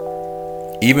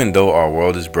Even though our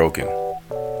world is broken,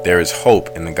 there is hope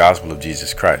in the gospel of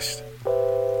Jesus Christ.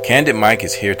 Candid Mike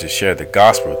is here to share the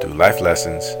gospel through life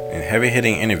lessons and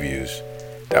heavy-hitting interviews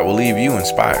that will leave you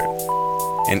inspired.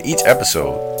 In each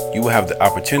episode, you will have the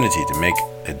opportunity to make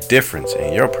a difference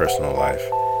in your personal life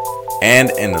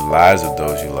and in the lives of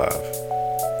those you love.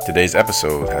 Today's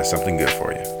episode has something good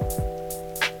for you.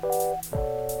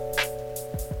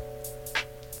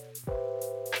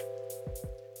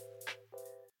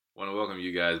 I want to welcome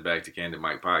you guys back to Candid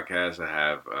Mike Podcast. I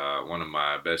have one of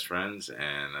my best friends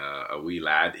and a wee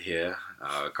lad here,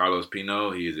 Carlos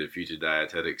Pino. He is a future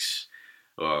dietetics,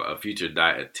 or a future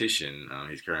dietitian.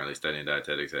 He's currently studying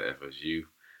dietetics at FSU.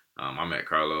 I met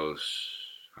Carlos,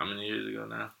 how many years ago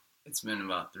now? It's been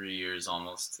about 3 years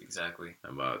almost, exactly.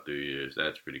 About 3 years.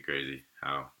 That's pretty crazy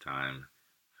how time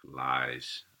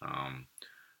flies.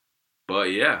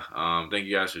 But yeah, thank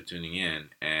you guys for tuning in,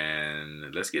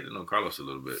 and let's get to know Carlos a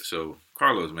little bit. So,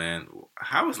 Carlos, man,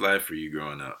 how was life for you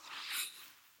growing up?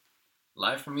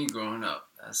 Life for me growing up,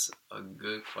 that's a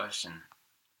good question.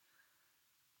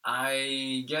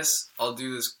 I guess I'll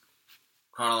do this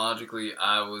chronologically.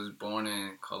 I was born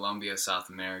in Colombia, South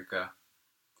America,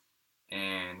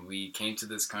 and we came to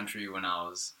this country when I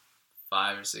was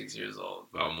 5 or 6 years old.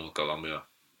 Vamos, Colombia.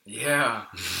 Yeah,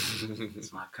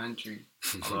 it's my country,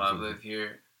 although I've lived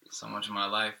here so much of my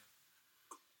life.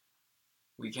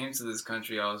 We came to this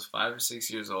country, I was 5 or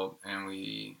 6 years old, and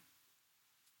we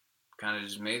kind of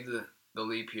just made the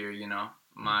leap here, you know.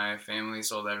 My family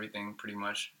sold everything pretty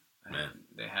much. Man.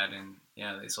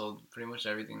 They sold pretty much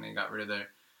everything. They got rid of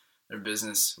their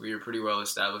business. We were pretty well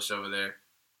established over there.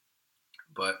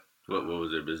 But What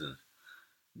was their business?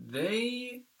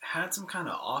 They had some kind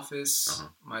of office. Uh-huh.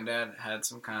 My dad had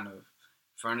some kind of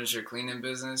furniture cleaning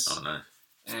business. Oh, nice.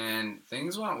 And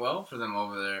things went well for them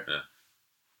over there. Yeah.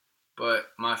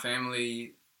 But my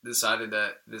family decided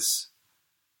that the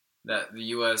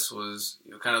U.S. was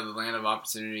kind of the land of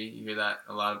opportunity. You hear that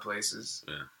a lot of places.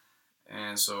 Yeah.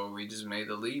 And so we just made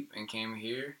the leap and came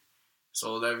here,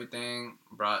 sold everything,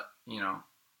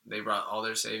 they brought all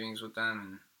their savings with them,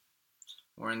 and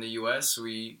we're in the U.S.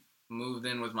 We moved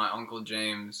in with my Uncle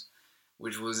James,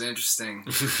 which was interesting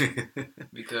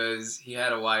because he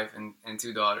had a wife and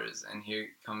 2 daughters, and here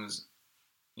comes,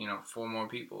 4 more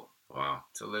people. Wow.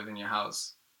 To live in your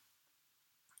house.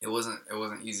 It wasn't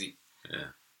easy.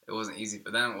 Yeah. It wasn't easy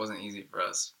for them. It wasn't easy for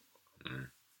us. Mm.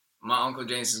 My Uncle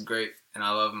James is great, and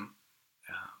I love him.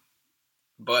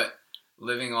 But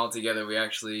living all together, we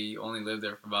actually only lived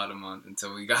there for about a month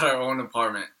until we got our own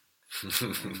apartment.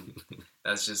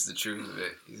 That's just the truth of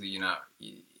it.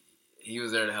 He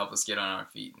was there to help us get on our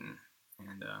feet, and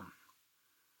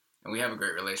we have a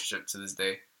great relationship to this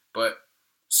day. But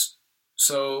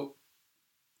so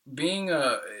being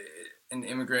an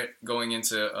immigrant going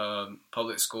into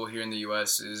public school here in the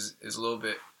U.S. is a little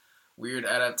bit weird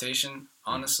adaptation,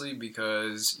 honestly,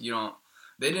 because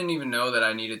they didn't even know that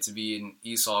I needed to be in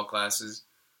ESOL classes,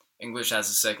 English as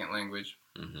a second language.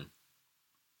 Mm-hmm.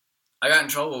 I got in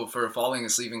trouble for falling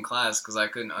asleep in class because I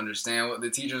couldn't understand what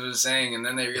the teachers were saying, and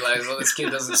then they realized, well, this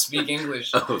kid doesn't speak English.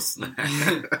 Oh, snap.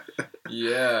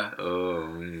 Yeah. Oh,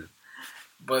 man.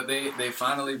 But they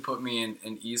finally put me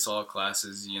in ESOL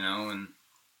classes,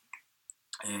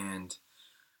 and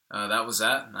that was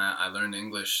that. And I learned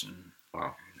English and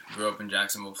Wow. Grew up in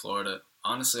Jacksonville, Florida.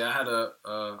 Honestly, I had a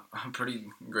pretty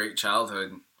great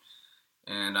childhood,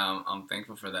 and I'm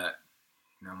thankful for that.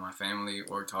 My family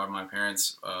worked hard. My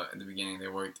parents, at the beginning, they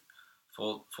worked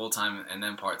full time and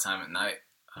then part time at night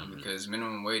because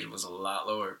minimum wage was a lot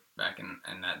lower back in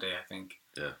that day. I think.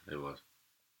 Yeah, it was.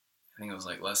 I think it was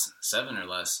like $7 or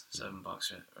less, $7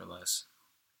 or less.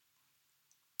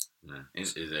 Yeah.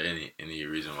 Is there any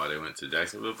reason why they went to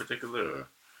Jacksonville in particular? Or?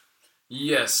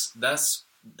 Yes, that's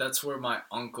where my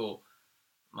uncle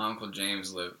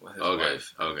James lived with his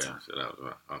wife. Okay, so that was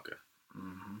why. Okay.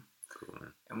 Mm-hmm. Cool,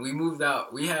 man. And we moved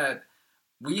out. We had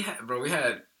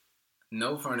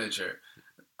no furniture.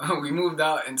 We moved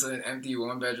out into an empty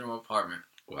 1-bedroom apartment.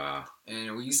 Wow.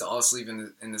 And we used to all sleep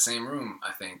in the same room,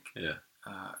 I think. Yeah.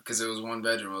 Because it was 1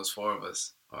 bedroom. It was 4 of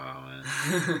us. Wow,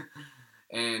 man.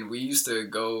 And we used to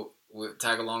go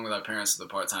tag along with our parents to the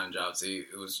part-time jobs.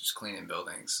 It was just cleaning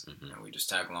buildings. Mm-hmm. And we just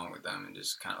tag along with them and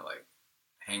just kind of like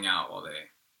hang out while they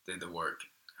did the work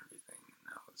and everything.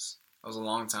 And that was a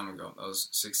long time ago. That was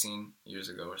 16 years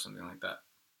ago or something like that.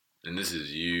 And this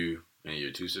is you and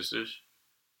your 2 sisters?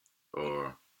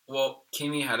 Or? Well,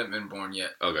 Kimmy hadn't been born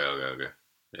yet. Okay.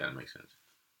 Yeah, that makes sense.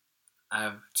 I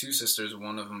have 2 sisters.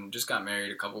 One of them just got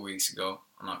married a couple weeks ago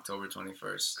on October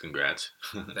 21st. Congrats.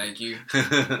 Thank you.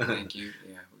 Thank you.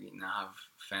 Yeah, we now have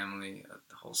family,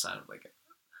 the whole side of like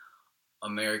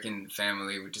American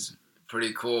family, which is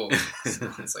pretty cool.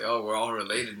 So it's like, oh, we're all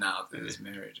related now through this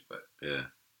marriage. But yeah.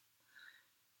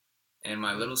 And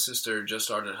my little sister just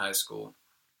started high school.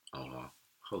 Oh, wow.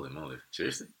 Holy moly.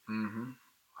 Seriously? Mm-hmm.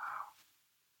 Wow.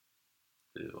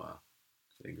 Dude, wow.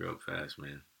 They grew up fast,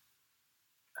 man.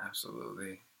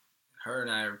 Absolutely. Her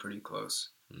and I are pretty close.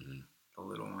 Mm-hmm. The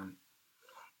little one.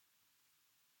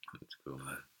 That's cool,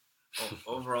 man.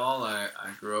 Overall, I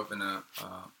grew up in a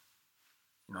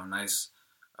nice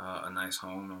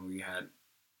home, and we had,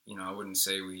 I wouldn't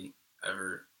say we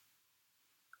ever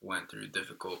went through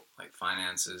difficult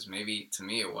finances. Maybe to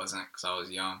me it wasn't because I was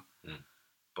young,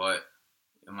 but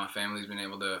my family's been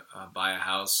able to buy a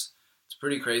house. It's a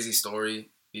pretty crazy story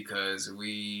because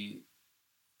we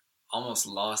almost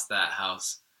lost that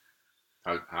house.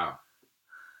 How?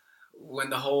 When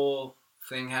the whole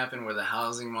thing happened where the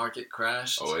housing market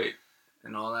crashed. Oh, wait.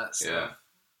 And all that stuff.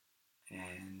 Yeah.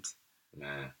 And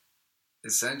man,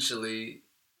 essentially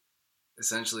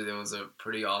there was a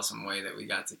pretty awesome way that we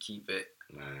got to keep it.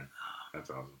 Man, that's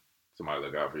awesome. Somebody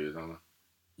look out for you or something?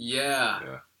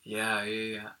 Yeah.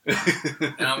 And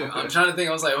I'm trying to think.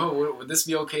 I was like, oh, would this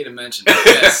be okay to mention?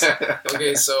 Yes.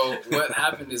 Okay, so what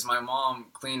happened is my mom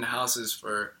cleaned houses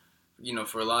for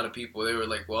a lot of people. They were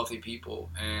wealthy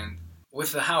people, and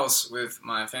with the house, with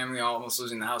my family almost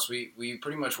losing the house, we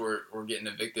pretty much were getting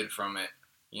evicted from it.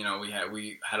 We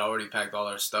had already packed all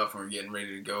our stuff and we're getting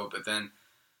ready to go. But then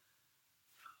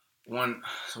one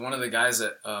of the guys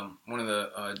that one of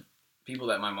the people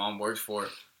that my mom worked for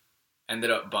ended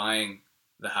up buying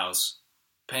the house,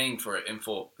 paying for it in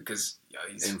full because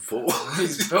he's in full.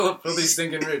 He's filthy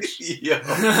stinking rich.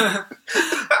 Yeah.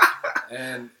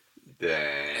 And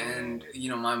dang. And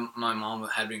my mom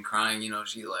had been crying.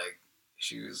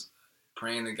 She was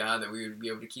praying to God that we would be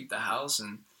able to keep the house,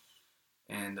 and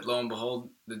lo and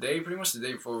behold, pretty much the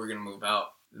day before we were gonna move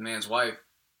out, the man's wife,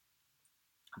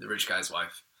 the rich guy's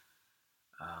wife,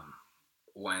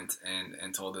 went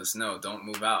and told us, no, don't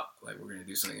move out. We're gonna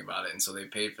do something about it. And so they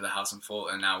paid for the house in full,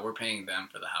 and now we're paying them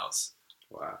for the house.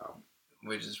 Wow.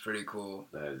 Which is pretty cool.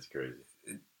 That is crazy.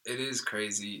 It is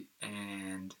crazy,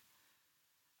 and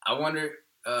I wonder.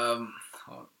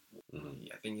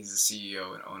 I think he's the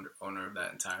CEO and owner of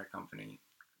that entire company.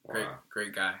 Wow.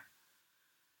 Great guy.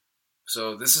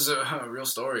 So this is a real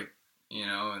story,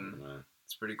 and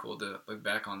it's pretty cool to look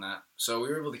back on that. So we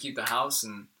were able to keep the house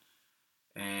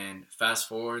and fast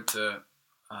forward to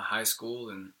high school,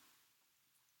 and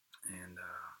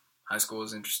high school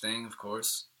was interesting, of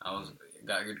course. I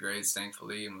got good grades,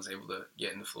 thankfully, and was able to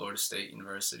get into Florida State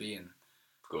University. And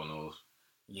go Noles.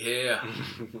 Yeah.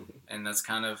 And that's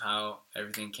kind of how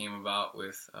everything came about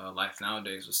with life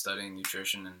nowadays, with studying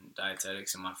nutrition and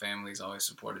dietetics. And my family's always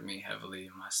supported me heavily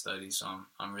in my studies, so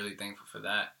I'm really thankful for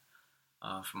that,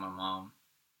 for my mom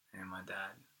and my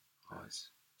dad always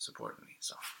supporting me.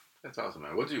 So that's awesome,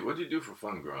 man. What'd you do for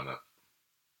fun growing up?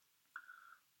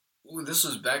 Ooh, this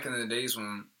was back in the days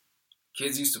when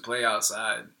kids used to play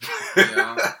outside.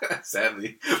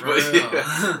 Sadly.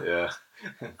 Yeah.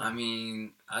 I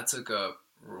mean, I took up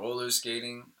roller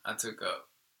skating. I took up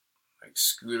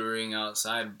scootering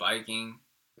outside, biking.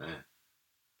 Man,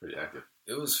 pretty active.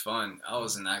 It was fun. I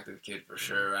was an active kid for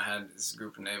sure. I had this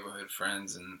group of neighborhood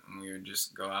friends, and we would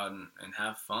just go out and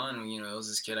have fun. There was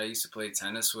this kid I used to play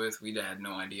tennis with. We had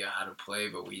no idea how to play,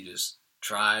 but we just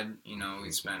tried.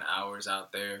 We spent hours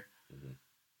out there. Mm-hmm.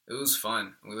 It was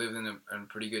fun. We lived in a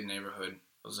pretty good neighborhood.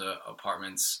 It was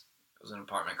apartments. It was an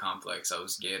apartment complex. I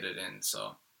was gated in,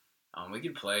 so we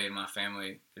could play, and my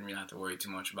family didn't really have to worry too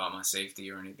much about my safety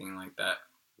or anything like that.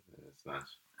 That's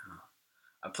nice.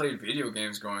 I played video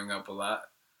games growing up a lot.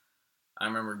 I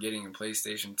remember getting a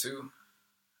PlayStation 2,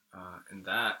 and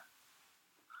that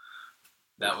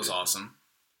was awesome.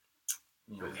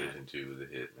 PlayStation 2 was a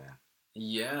hit, man.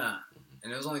 Yeah,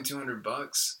 and it was only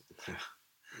 $200.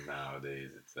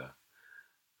 Nowadays, it's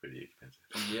pretty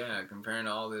expensive. Yeah, comparing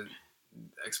to all the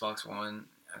Xbox One,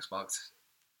 Xbox,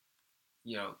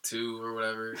 2 or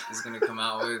whatever is going to come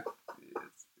out with,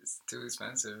 it's too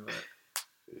expensive. But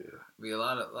be a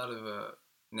lot of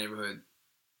neighborhood.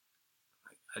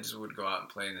 I just would go out and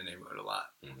play in the neighborhood a lot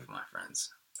with my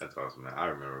friends. That's awesome, man. I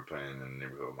remember playing in the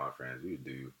neighborhood with my friends. We would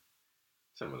do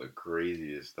some of the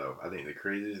craziest stuff. I think the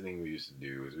craziest thing we used to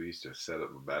do is we used to set up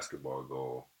a basketball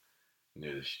goal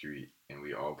near the street, and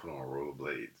we all put on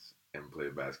rollerblades and play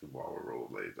basketball with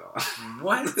rollerblades on.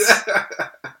 What?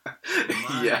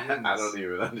 Yeah, goodness. I don't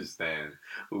even understand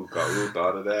who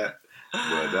thought of that,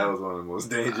 but that was one of the most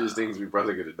dangerous things we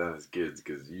probably could have done as kids,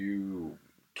 because you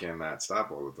cannot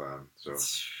stop all the time. So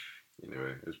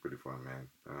anyway, it was pretty fun, man.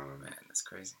 Man, that's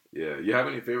crazy. Yeah, you have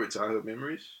any favorite childhood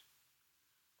memories?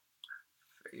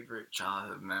 Favorite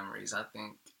childhood memories. I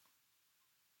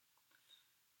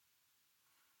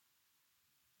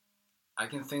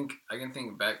can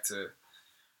think back to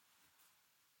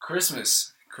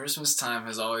Christmas. Christmas time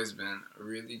has always been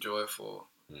really joyful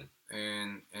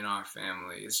Mm. in our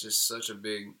family. It's just such a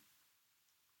big,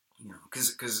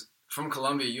 because from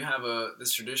Colombia you have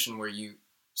this tradition where you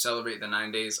celebrate the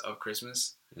 9 days of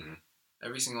Christmas. Mm-hmm.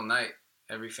 Every single night,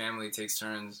 every family takes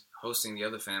turns hosting the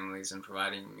other families and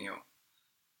providing a meal.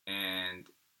 And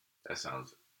That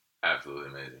sounds absolutely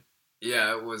amazing.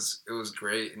 yeah, it was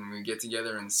great, and we get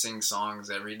together and sing songs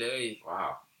every day.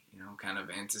 Wow. Kind of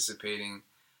anticipating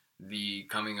the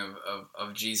coming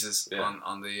of Jesus Yeah.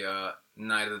 on the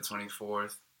night of the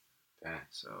 24th. Dang.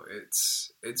 So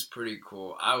it's pretty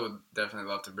cool. I would definitely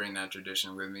love to bring that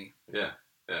tradition with me. Yeah.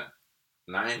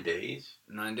 9 days?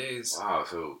 9 days. Wow.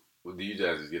 So do you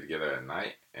guys just get together at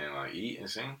night and like eat and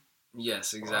sing?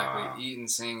 Yes, exactly. Wow. Eat and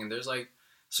sing, and there's like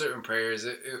certain prayers.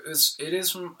 It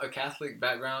is from a Catholic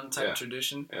background type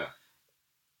tradition. Yeah.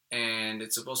 And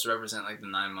it's supposed to represent like the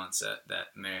 9 months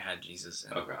that Mary had Jesus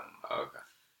in. Okay.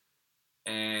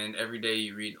 And every day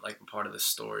you read like a part of the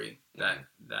story that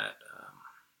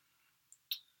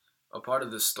a part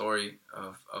of the story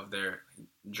of their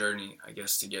journey, I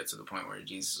guess, to get to the point where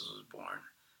Jesus was born.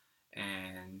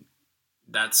 And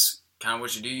that's kind of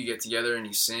what you do. You get together and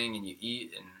you sing and you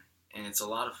eat, and it's a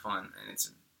lot of fun, and it's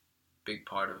a big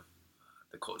part of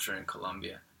the culture in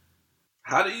Colombia.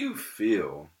 How do you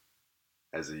feel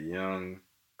as a young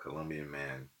Colombian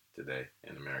man today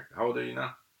in America? How old are you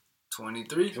now?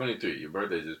 23. 23. Your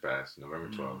birthday just passed, November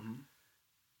 12th. Mm-hmm.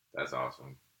 That's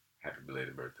awesome. Happy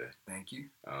belated birthday. Thank you.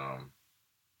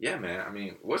 Yeah, man. I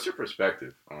mean, what's your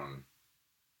perspective on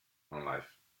life?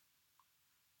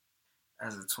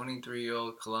 As a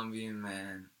 23-year-old Colombian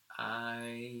man,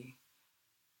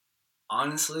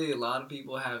 honestly, a lot of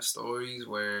people have stories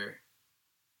where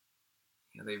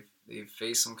they've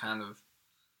faced some kind of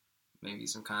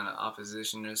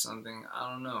opposition or something. I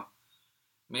don't know.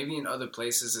 Maybe in other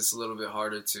places it's a little bit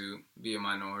harder to be a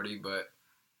minority, but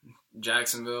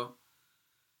Jacksonville,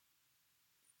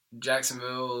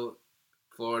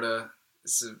 Florida,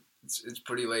 it's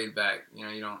pretty laid back.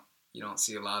 You don't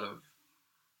see a lot of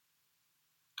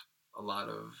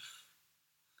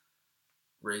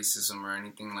racism or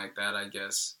anything like that, I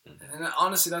guess. Mm-hmm. And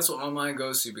honestly, that's what my mind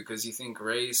goes to, because you think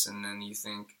race and then you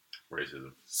think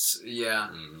racism. Yeah,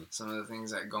 mm-hmm. Some of the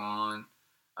things that go on.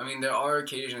 I mean, there are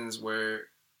occasions where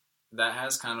that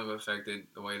has kind of affected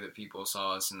the way that people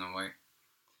saw us in a way.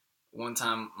 One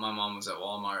time, my mom was at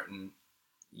Walmart, and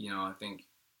I think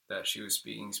that she was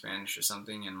speaking Spanish or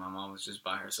something, and my mom was just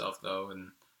by herself though,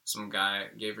 and some guy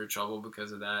gave her trouble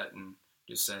because of that, and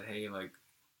just said, "Hey, like,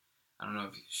 I don't know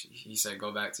if he said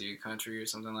go back to your country or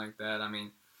something like that." I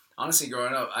mean, honestly,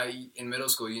 growing up, in middle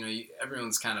school,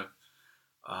 everyone's kind of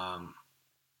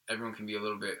everyone can be a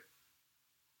little bit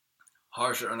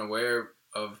harsh or unaware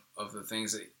of the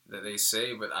things that they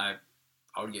say, but I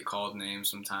would get called names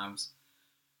sometimes.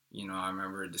 I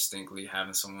remember distinctly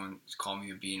having someone call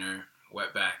me a beaner,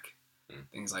 wetback,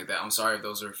 things like that. I'm sorry if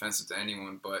those are offensive to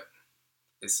anyone, but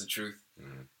it's the truth.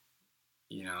 And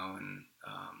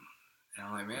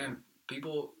I'm like, man,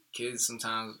 kids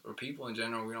sometimes, or people in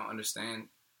general, we don't understand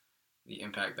the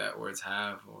impact that words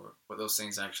have or what those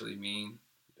things actually mean.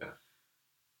 Yeah.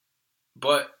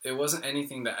 But it wasn't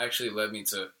anything that actually led me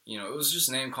to, it was just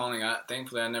name calling.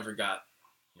 Thankfully, I never got,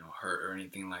 hurt or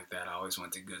anything like that. I always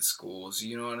went to good schools.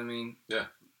 You know what I mean? Yeah.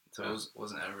 So it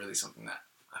wasn't ever really something that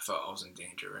I felt I was in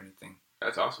danger or anything.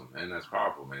 That's awesome, and that's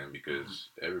powerful, man, because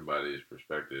everybody's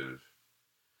perspective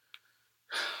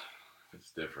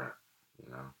is different,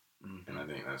 And I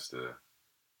think that's the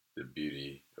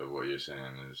beauty of what you're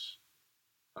saying is,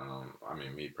 I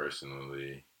mean, me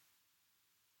personally,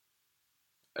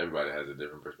 everybody has a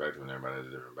different perspective and everybody has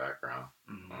a different background.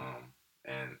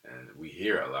 And we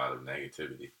hear a lot of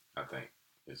negativity. I think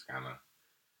that's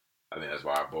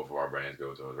why both of our brains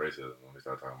go towards racism when we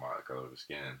start talking about the color of the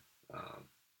skin.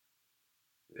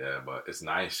 But it's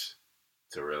nice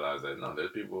to realize that no,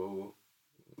 there's people who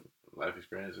life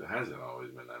experience hasn't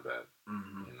always been that bad.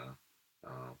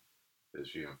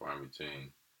 There's few and far in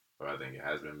between. But I think it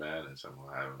has been bad, and some who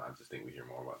haven't. I just think we hear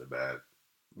more about the bad.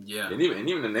 Yeah. And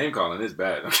even the name calling is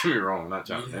bad. Don't get me wrong. I'm not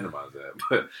trying to minimize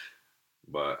that,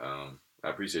 but I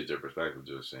appreciate your perspective.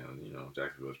 Just saying,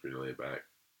 Jacksonville's pretty laid back,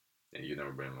 and you've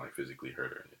never been like physically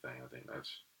hurt or anything. I think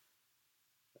that's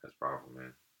powerful,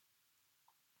 man.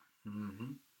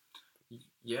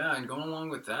 Yeah, and going along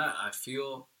with that, I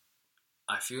feel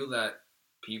that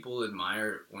people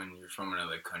admire when you're from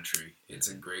another country. It's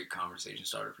a great conversation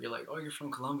starter. You're like, oh, you're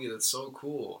from Colombia. That's so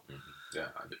cool. Yeah,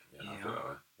 I feel that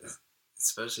way. Yeah.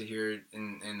 Especially here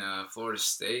in Florida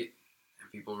State,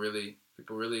 and people really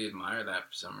admire that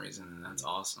for some reason, and that's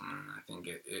awesome. And I think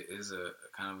it is a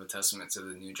kind of a testament to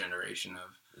the new generation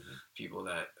of people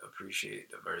that appreciate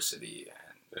diversity,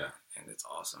 and it's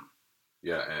awesome.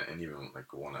 Yeah, and even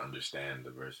like want to understand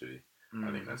diversity.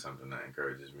 I think that's something that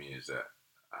encourages me, is that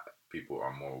people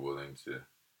are more willing to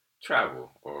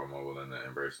travel, or more willing to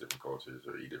embrace different cultures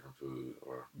or eat different food,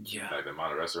 or like the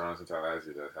amount of restaurants in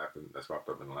Tallahassee that's popped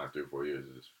up in the last 3 or 4 years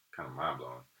is kind of mind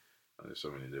blowing. There's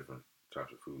so many different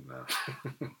types of food now.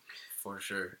 For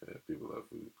sure. Yeah, people love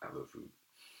food. I love food.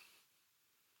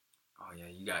 Oh yeah,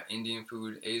 you got Indian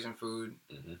food, Asian food,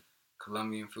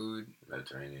 Colombian food,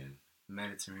 Mediterranean,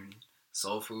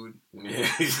 soul food. Yeah.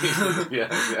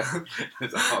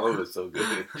 It's all of it's so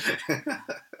good.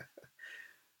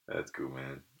 That's cool,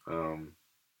 man.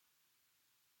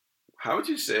 How would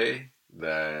you say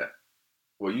that?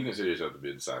 Well, you consider yourself to be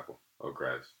a disciple of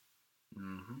Christ.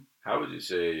 How would you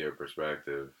say your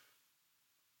perspective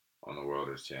on the world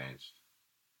has changed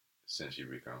since you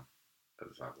become a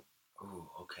disciple? Ooh,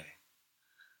 okay.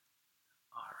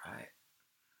 All right.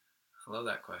 I love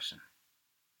that question.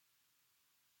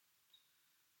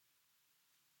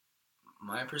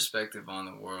 My perspective on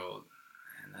the world,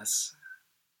 and that's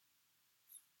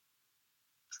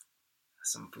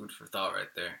some food for thought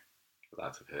right there.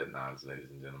 Lots of head nods, ladies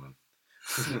and gentlemen.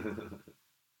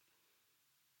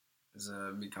 Is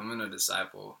becoming a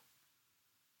disciple.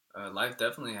 Life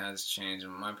definitely has changed,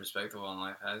 and my perspective on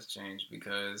life has changed,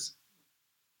 because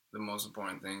the most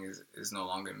important thing is no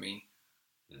longer me.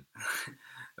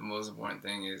 The most important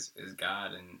thing is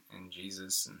God and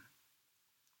Jesus,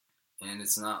 and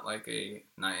it's not like a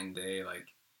night and day. Like,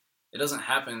 it doesn't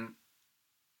happen.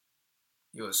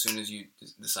 As soon as you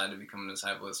decide to become a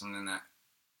disciple, it's something that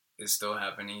is still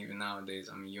happening even nowadays.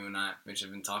 I mean, you and I, Mitch,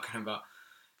 have been talking about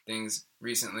things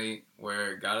recently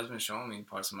where God has been showing me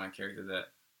parts of my character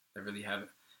that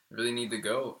really need to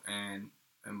go,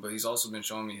 but He's also been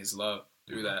showing me His love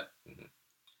through that.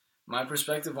 My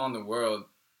perspective on the world,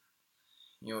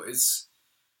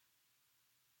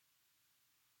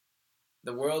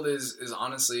 the world is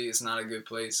honestly, it's not a good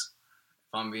place,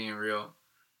 if I'm being real.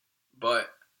 But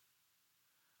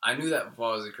I knew that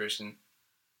before I was a Christian.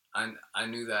 I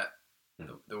knew that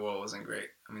the world wasn't great.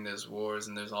 I mean, there's wars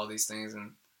and there's all these things,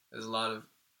 and there's a lot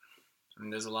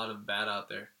of bad out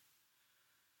there.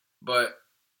 But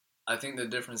I think the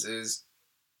difference is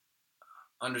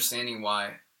understanding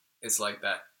why it's like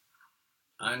that.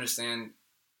 I understand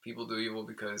people do evil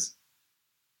because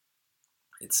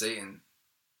it's Satan,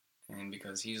 and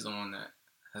because he's the one that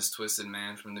has twisted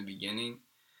man from the beginning.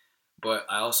 But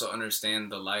I also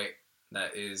understand the light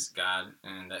that is God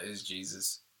and that is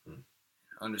Jesus.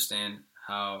 Understand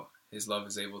how His love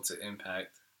is able to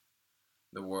impact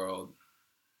the world.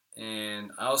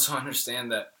 And I also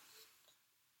understand that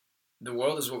the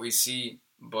world is what we see,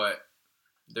 but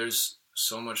there's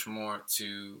so much more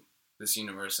to this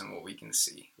universe than what we can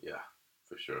see. Yeah,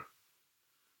 for sure.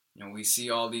 We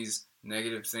see all these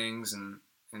negative things, and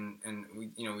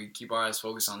we keep our eyes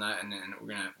focused on that, and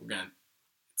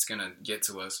it's gonna get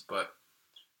to us. But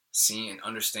seeing and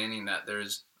understanding that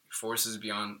there's forces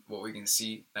beyond what we can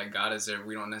see, that God is there,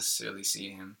 we don't necessarily see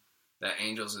Him. That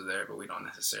angels are there, but we don't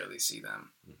necessarily see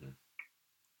them.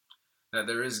 That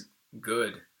there is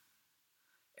good,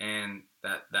 and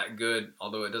that good,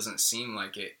 although it doesn't seem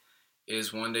like it,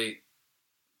 is one day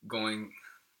going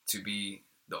to be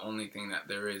the only thing that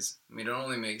there is. I mean, it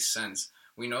only makes sense.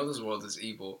 We know this world is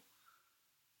evil,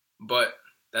 but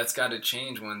that's got to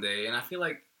change one day. And I feel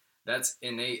like that's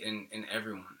innate in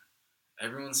everyone.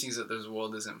 Everyone sees that this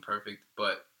world isn't perfect,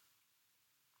 but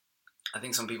I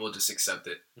think some people just accept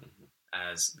it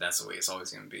as that's the way it's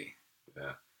always going to be.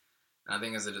 Yeah. And I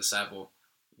think as a disciple,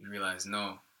 you realize,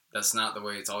 no, that's not the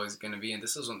way it's always going to be, and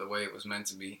this isn't the way it was meant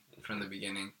to be from the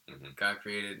beginning. God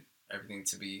created everything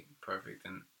to be perfect,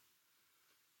 and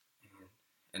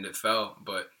it fell,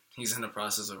 but He's in the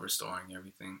process of restoring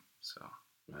everything. So,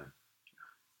 man,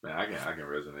 I can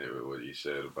resonate with what you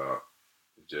said about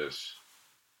just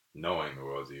knowing the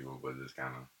world's evil, but just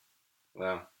kind of,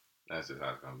 well, that's just how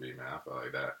it's gonna be, man. I feel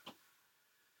like that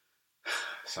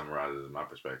summarizes my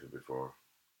perspective before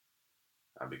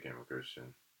I became a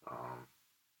Christian,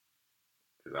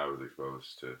 because I was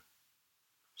exposed to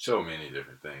so many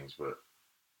different things, but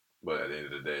at the end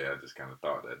of the day, I just kind of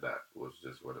thought that was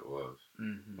just what it was.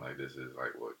 Like, this is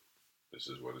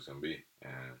what it's gonna be,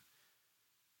 and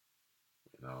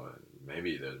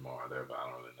maybe there's more out there, but I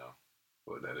don't really know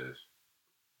what that is.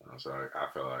 So I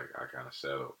felt like I kind of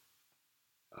settled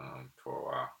for a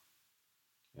while,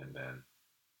 and then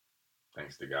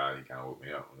thanks to God, He kind of woke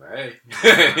me up. I was like,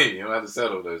 hey, you don't have to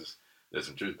settle. There's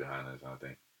some truth behind this. And I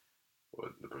think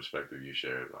what the perspective you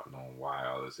shared about knowing why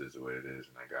all this is the way it is,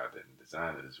 and that God didn't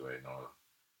design it this way, nor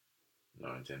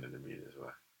intended to be this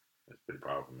way. It's pretty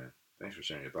powerful, man. Thanks for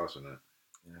sharing your thoughts on that.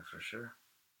 Yeah, for sure.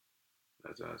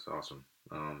 That's awesome.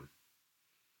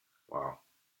 Wow.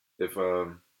 If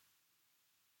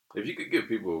you could give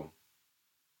people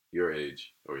your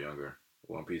age or younger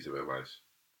one piece of advice,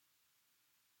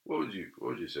 what would you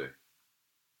say?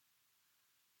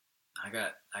 I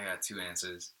got two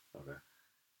answers. Okay.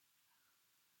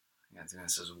 I got two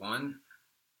answers. One,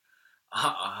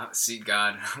 seek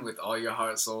God with all your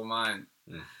heart, soul, mind.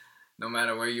 Mm. No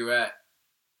matter where you at,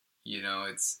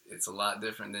 it's a lot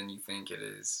different than you think it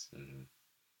is. Mm-hmm.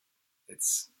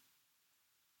 It's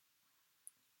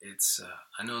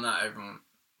I know not everyone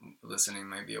listening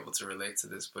might be able to relate to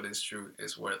this, but it's true.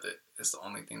 It's worth it. It's the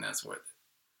only thing that's worth it.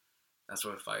 That's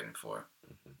worth fighting for.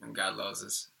 Mm-hmm. And God loves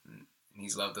us, and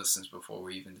He's loved us since before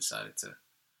we even decided to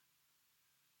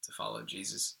follow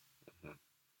Jesus.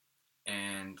 Mm-hmm.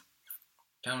 And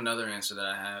kind of another answer that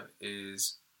I have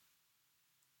is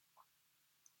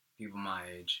people my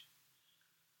age.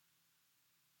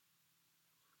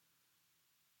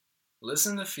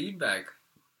 Listen to feedback.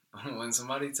 When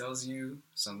somebody tells you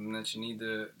something that you need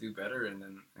to do better,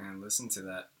 and listen to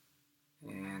that.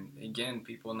 And again,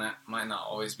 people might not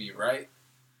always be right,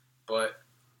 but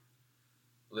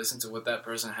listen to what that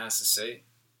person has to say.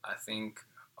 I think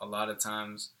a lot of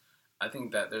times, I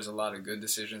think that there's a lot of good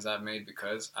decisions I've made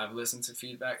because I've listened to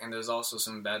feedback, and there's also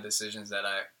some bad decisions that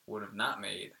I would have not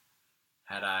made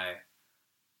had I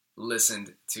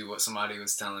listened to what somebody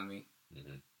was telling me.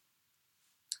 Mm-hmm.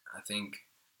 I think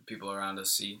people around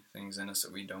us see things in us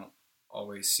that we don't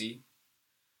always see.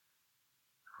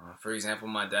 For example,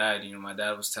 my dad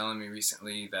was telling me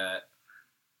recently that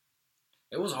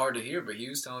it was hard to hear, but he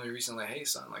was telling me recently, hey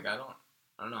son, like I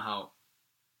don't know how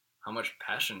much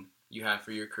passion you have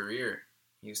for your career.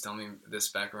 He was telling me this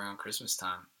back around Christmas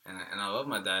time, and I love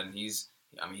my dad, and he's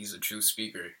a true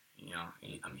speaker.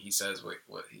 He says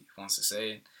what he wants to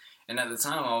say. And at the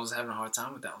time, I was having a hard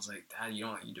time with that. I was like, Dad,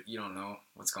 you don't know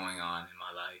what's going on in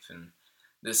my life, and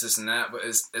this and that. But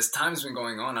as time's been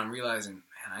going on, I'm realizing,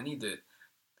 man, I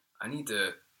need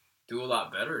to do a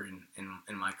lot better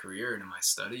in my career and in my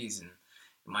studies. And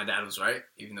my dad was right,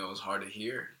 even though it was hard to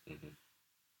hear. Mm-hmm.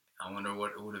 I wonder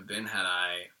what it would have been had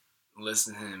I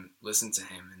listened to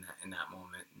him in that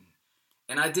moment.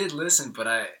 And I did listen, but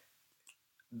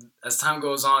as time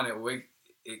goes on,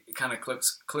 it kind of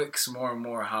clicks more and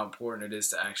more how important it is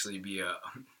to actually be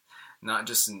not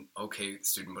just an okay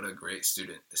student, but a great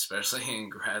student, especially in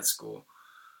grad school.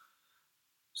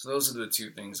 So those are the two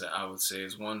things that I would say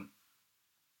is one,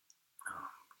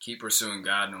 keep pursuing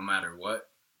God no matter what,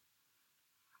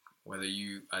 whether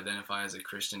you identify as a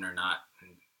Christian or not,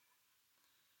 and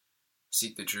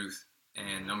seek the truth.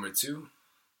 And number two,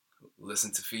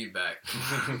 listen to feedback.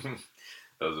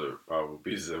 Those are powerful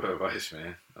pieces of advice,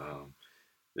 man.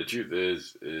 The truth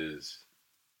is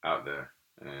out there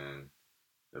and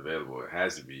available. It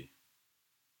has to be.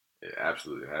 It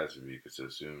absolutely has to be, because to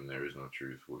assume there is no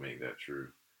truth would make that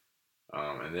true.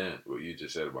 And then what you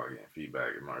just said about getting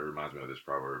feedback, it reminds me of this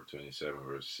proverb 27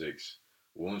 verse 6.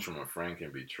 Wounds from a friend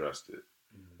can be trusted,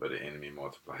 but the enemy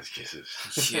multiplies kisses.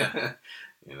 Yeah.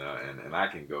 And I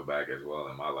can go back as well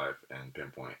in my life and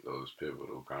pinpoint those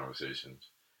pivotal conversations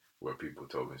where people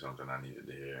told me something I needed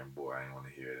to hear, and boy, I didn't want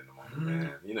to hear it in the moment,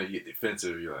 man. You get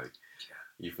defensive. You're like,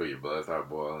 you feel your blood start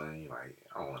boiling. You're like,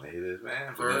 I don't want to hear this,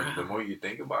 man. But then the more you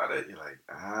think about it, you're like,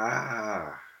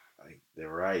 like they're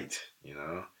right,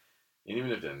 And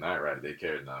even if they're not right, they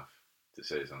care enough to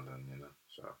say something,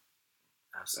 So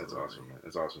absolutely. That's awesome, man.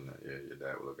 It's awesome that your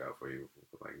dad will look out for you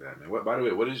like that, man. By the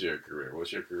way, what is your career?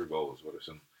 What's your career goals? What are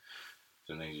some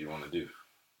things you want to do?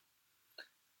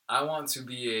 I want to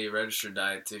be a registered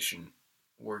dietitian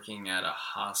working at a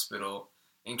hospital.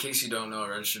 In case you don't know, a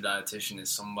registered dietitian is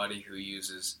somebody who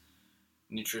uses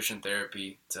nutrition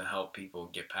therapy to help people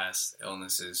get past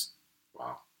illnesses.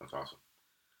 Wow, that's awesome.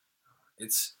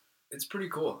 It's pretty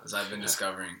cool, as I've been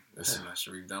discovering this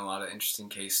semester. We've done a lot of interesting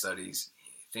case studies.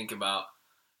 Think about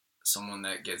someone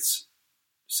that gets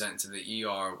sent to the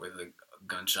ER with a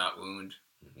gunshot wound,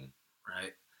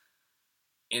 right?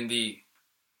 In the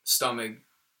stomach,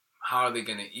 how are they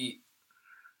going to eat?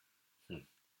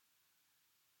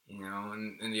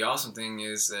 And the awesome thing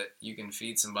is that you can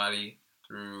feed somebody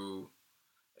through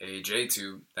a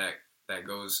J-tube that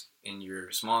goes in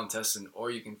your small intestine, or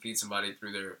you can feed somebody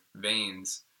through their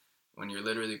veins when you're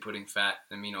literally putting fat,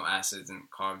 amino acids, and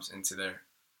carbs into there.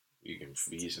 You can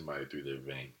feed somebody through their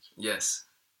veins. Yes.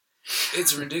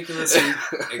 It's ridiculously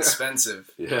expensive.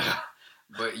 Yeah.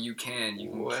 But you can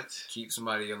keep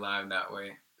somebody alive that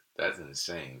way. That's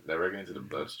insane. That right into the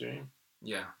bloodstream?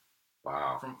 Yeah.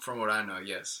 Wow. From what I know,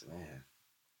 yes. Man.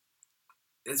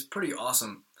 It's pretty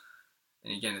awesome.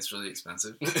 And again, it's really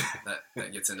expensive.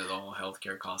 that gets into the whole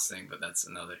healthcare cost thing, but that's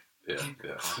another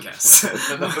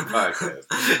podcast. Another podcast.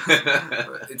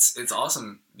 But it's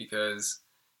awesome because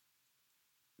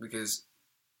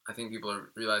I think people are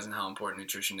realizing how important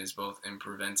nutrition is, both in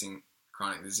preventing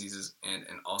chronic diseases and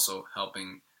also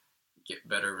helping get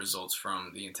better results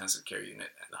from the intensive care unit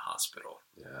at the hospital.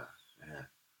 Yeah.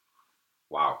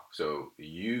 Wow. So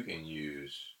you can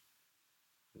use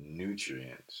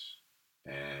nutrients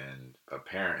and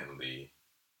apparently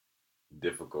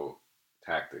difficult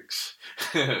tactics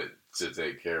to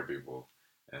take care of people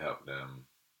and help them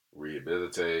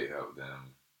rehabilitate, help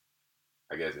them,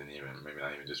 I guess, and even maybe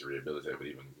not even just rehabilitate, but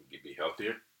even be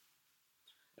healthier.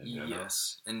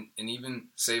 Yes, and even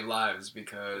save lives,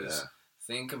 because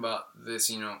think about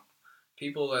this,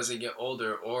 people as they get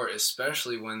older, or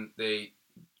especially when they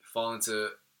fall into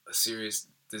a serious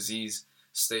disease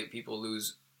state, people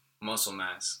lose muscle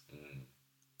mass.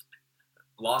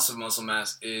 Loss of muscle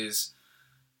mass is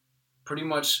pretty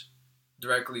much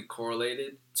directly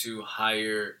correlated to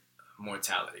higher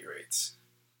mortality rates.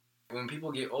 When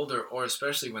people get older, or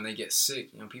especially when they get sick,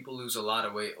 people lose a lot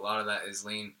of weight. A lot of that is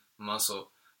lean muscle.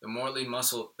 The more lean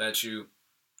muscle that you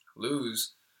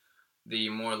lose, the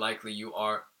more likely you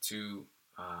are to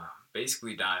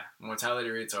basically die. Mortality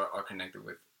rates are connected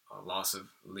with a loss of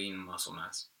lean muscle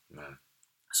mass. Man.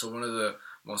 So one of the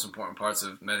most important parts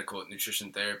of medical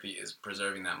nutrition therapy is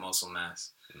preserving that muscle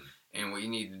mass. And what you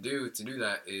need to do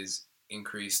that is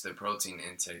increase the protein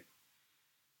intake.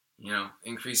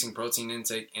 Increasing protein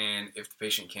intake, and if the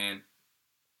patient can,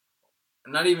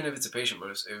 not even if it's a patient,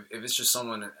 but if it's just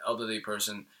someone, an elderly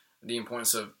person, the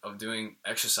importance of doing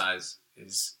exercise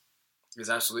is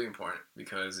absolutely important,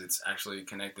 because it's actually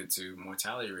connected to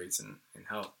mortality rates and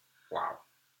health. Wow.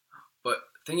 But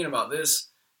thinking about this,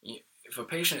 if a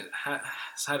patient has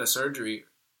had a surgery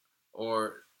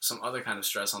or some other kind of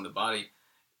stress on the body,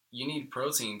 you need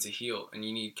protein to heal, and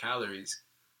you need calories.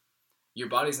 Your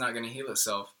body's not going to heal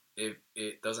itself if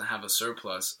it doesn't have a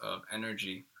surplus of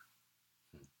energy.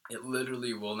 It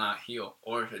literally will not heal.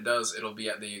 Or if it does, it'll be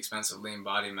at the expense of lean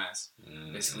body mass.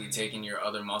 Basically taking your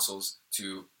other muscles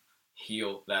to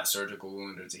heal that surgical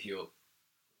wound, or to heal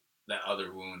that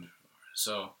other wound.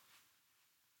 So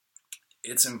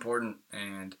it's important,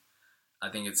 and I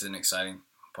think it's an exciting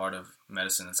part of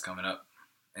medicine that's coming up,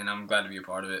 and I'm glad to be a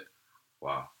part of it.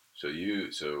 Wow. So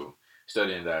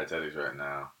studying dietetics right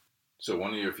now. So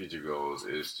one of your future goals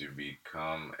is to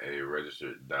become a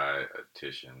registered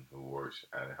dietitian who works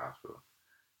at a hospital.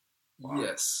 Wow.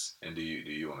 Yes. And do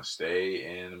you want to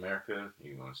stay in America?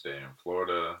 You want to stay in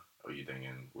Florida? Or you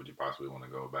thinking, would you possibly want to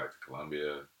go back to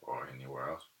Colombia or anywhere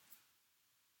else?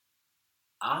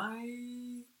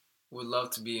 I would love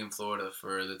to be in Florida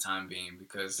for the time being,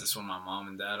 because that's where my mom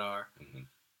and dad are. And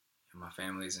my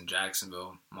family's in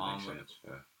Jacksonville.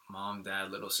 Mom,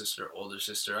 dad, little sister, older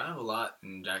sister. I have a lot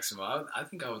in Jacksonville. I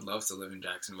think I would love to live in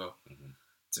Jacksonville,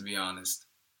 to be honest.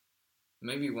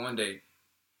 Maybe one day,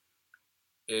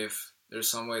 if there's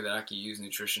some way that I could use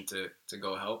nutrition to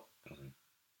go help,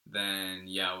 then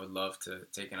I would love to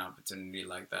take an opportunity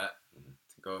like that,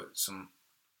 to go to some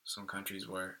countries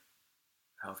where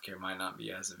healthcare might not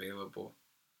be as available.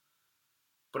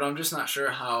 But I'm just not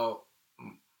sure how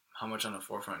much on the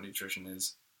forefront nutrition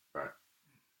is. Right.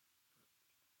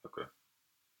 Okay.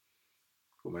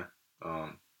 Cool, man.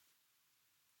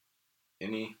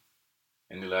 Any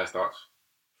last thoughts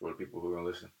for the people who are gonna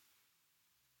listen?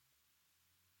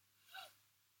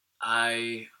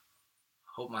 I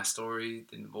hope my story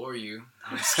didn't bore you.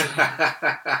 I'm just kidding.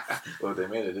 Well, they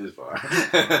made it this far.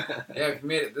 If you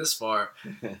made it this far.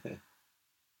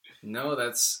 No,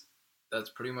 that's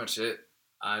pretty much it.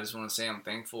 I just want to say I'm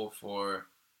thankful for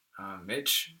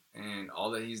Mitch and all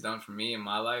that he's done for me in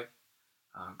my life.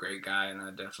 Great guy, and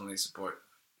I definitely support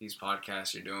these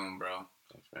podcasts you're doing, bro.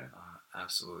 Thanks, man.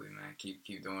 Absolutely, man.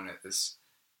 Keep doing it. This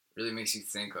really makes you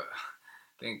think.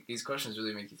 These questions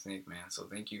really make you think, man. So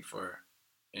thank you for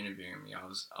interviewing me. I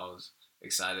was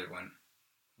excited when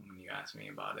you asked me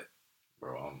about it.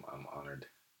 Bro, I'm honored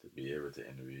to be able to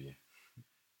interview you.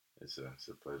 It's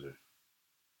a pleasure,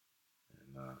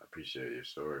 and I appreciate your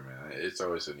story, man. It's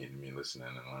always so neat to me listening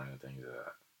and learning things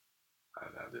that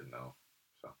I didn't know.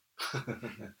 So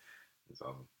it's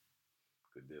awesome.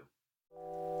 Good deal.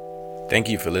 Thank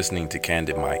you for listening to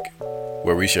Candid Mike,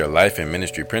 where we share life and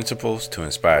ministry principles to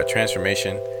inspire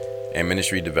transformation and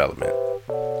ministry development.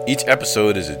 Each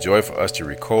episode is a joy for us to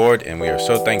record, and we are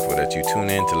so thankful that you tune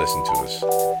in to listen to us.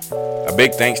 A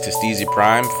big thanks to Steezy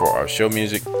Prime for our show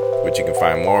music, which you can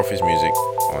find more of his music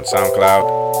on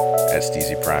SoundCloud at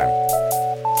Steezy Prime.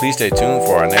 Please stay tuned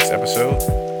for our next episode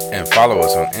and follow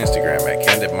us on Instagram at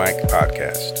Candid Mike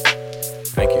Podcast.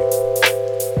 Thank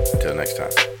you. Until next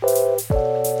time.